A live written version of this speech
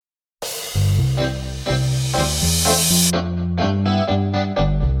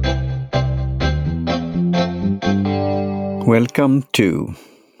Welcome to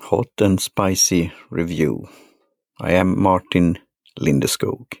Hot and Spicy Review. I am Martin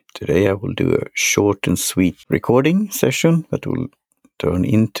Lindeskog. Today I will do a short and sweet recording session that will turn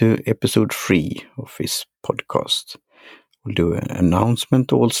into episode 3 of this podcast. We'll do an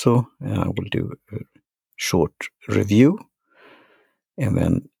announcement also, and I will do a short review, and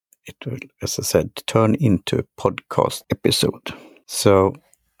then it will, as I said, turn into a podcast episode. So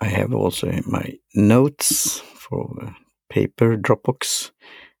I have also my notes for paper Dropbox,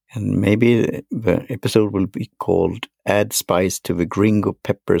 and maybe the episode will be called Add Spice to the Gringo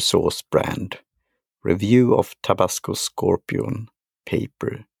Pepper Sauce Brand. Review of Tabasco Scorpion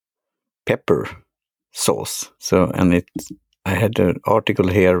Pepper Sauce. I had an article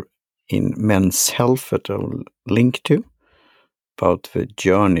here in Men's Health that I will link to about the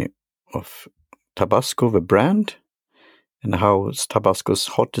journey of Tabasco, the brand, and how Tabasco's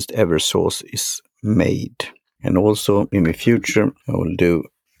hottest ever sauce is made. And also in the future, I will do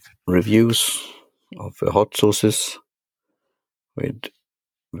reviews of the hot sauces with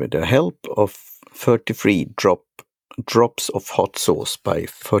the help of 33 drops of hot sauce by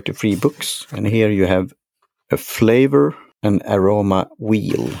 33 books. And here you have a flavor and aroma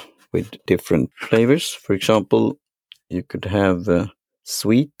wheel with different flavors. For example, you could have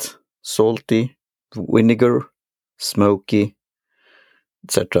sweet, salty, vinegar, smoky,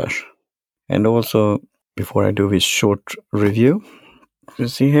 etc. And also, before I do this short review, you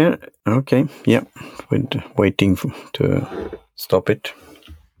see here, okay, yeah, waiting to stop it.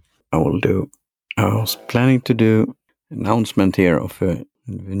 I was planning to do an announcement here of a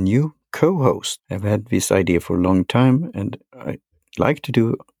new co-host. I've had this idea for a long time, and I like to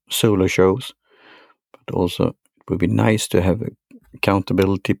do solo shows, but also it would be nice to have an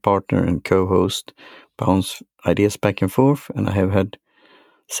accountability partner and co-host, bounce ideas back and forth, and I have had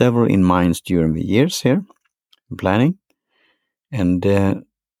several in mind during the years here, planning, and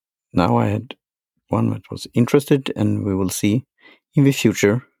now I had one that was interested, and we will see in the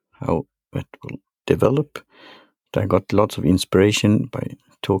future how that will develop. I got lots of inspiration by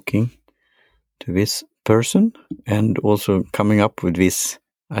talking to this person and also coming up with this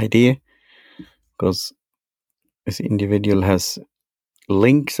idea, because this individual has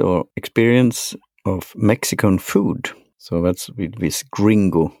links or experience of Mexican food. So that's with this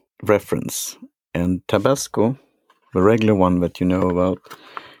Gringo reference. And Tabasco, the regular one that you know about,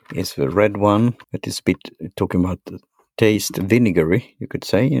 is the red one that is a bit talking about the taste vinegary, you could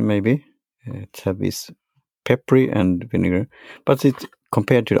say, maybe. It has this peppery and vinegar, but it,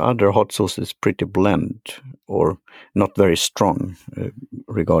 compared to the other hot sauces, pretty bland or not very strong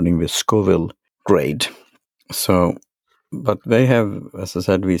regarding the Scoville grade. So, but they have, as I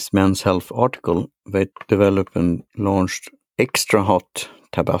said, this Men's Health article, they developed and launched extra hot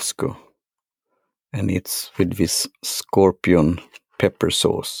Tabasco, and it's with this scorpion pepper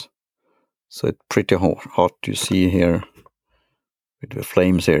sauce. So it's pretty hot. You see here with the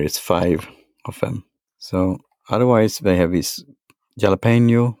flames here, it's 5 of them. So otherwise they have this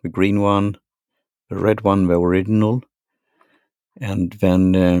jalapeno, the green one, the red one, the original, and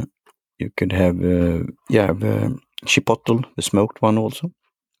then you could have the chipotle, the smoked one also.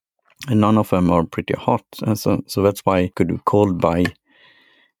 And none of them are pretty hot, and so that's why it could be called by,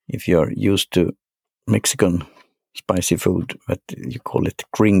 if you are used to Mexican spicy food, that you call it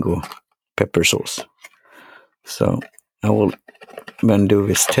Gringo pepper sauce. So I will then do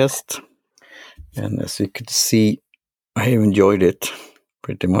this test, and as you could see, I have enjoyed it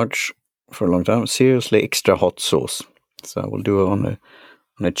pretty much for a long time. Seriously, extra hot sauce. So I will do it on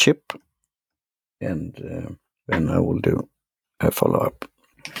a chip, and then I will do a follow-up.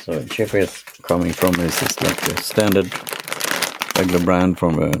 So the chip is coming from this is like a standard regular brand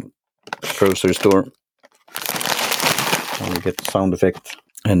from a grocery store. I will get the sound effect,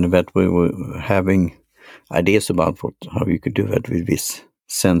 and that we were having ideas about how you could do that with this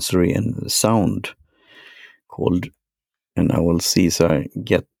sensory and sound called, and I will see, so I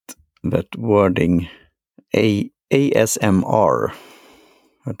get that wording ASMR,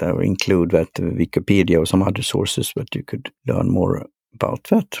 but I will include that Wikipedia or some other sources that you could learn more about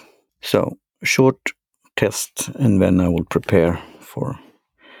that. So short test, and then I will prepare for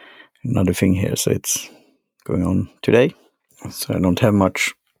another thing here. So it's going on today, so I don't have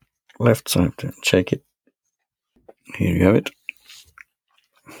much left, so I have to check it. Here you have it.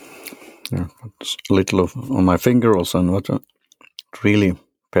 Yeah, it's a little on my finger also, and what really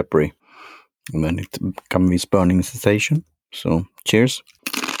peppery, and then it comes this burning sensation. So cheers.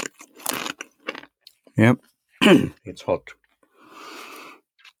 Yep. It's hot.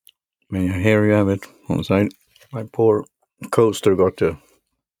 Here you have it on the side. My poor coaster got a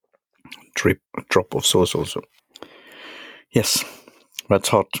drop of sauce also. Yes, that's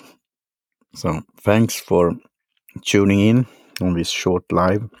hot. So thanks for tuning in on this short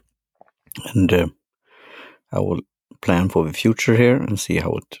live. And I will plan for the future here and see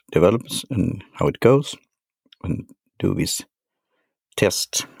how it develops and how it goes, and do this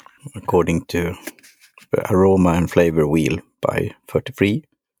test according to the aroma and flavor wheel by 33.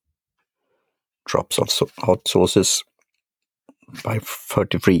 Drops also hot sauces by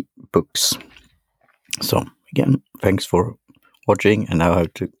 33 books. So again, thanks for watching, and now I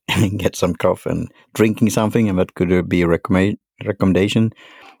have to get some coffee and drinking something, and that could be a recommendation,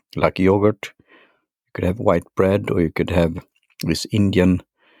 like yogurt. You could have white bread, or you could have this Indian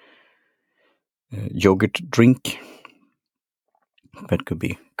yogurt drink. That could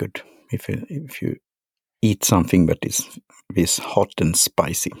be good if you eat something that is hot and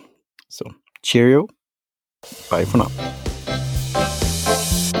spicy. So cheerio, bye for now.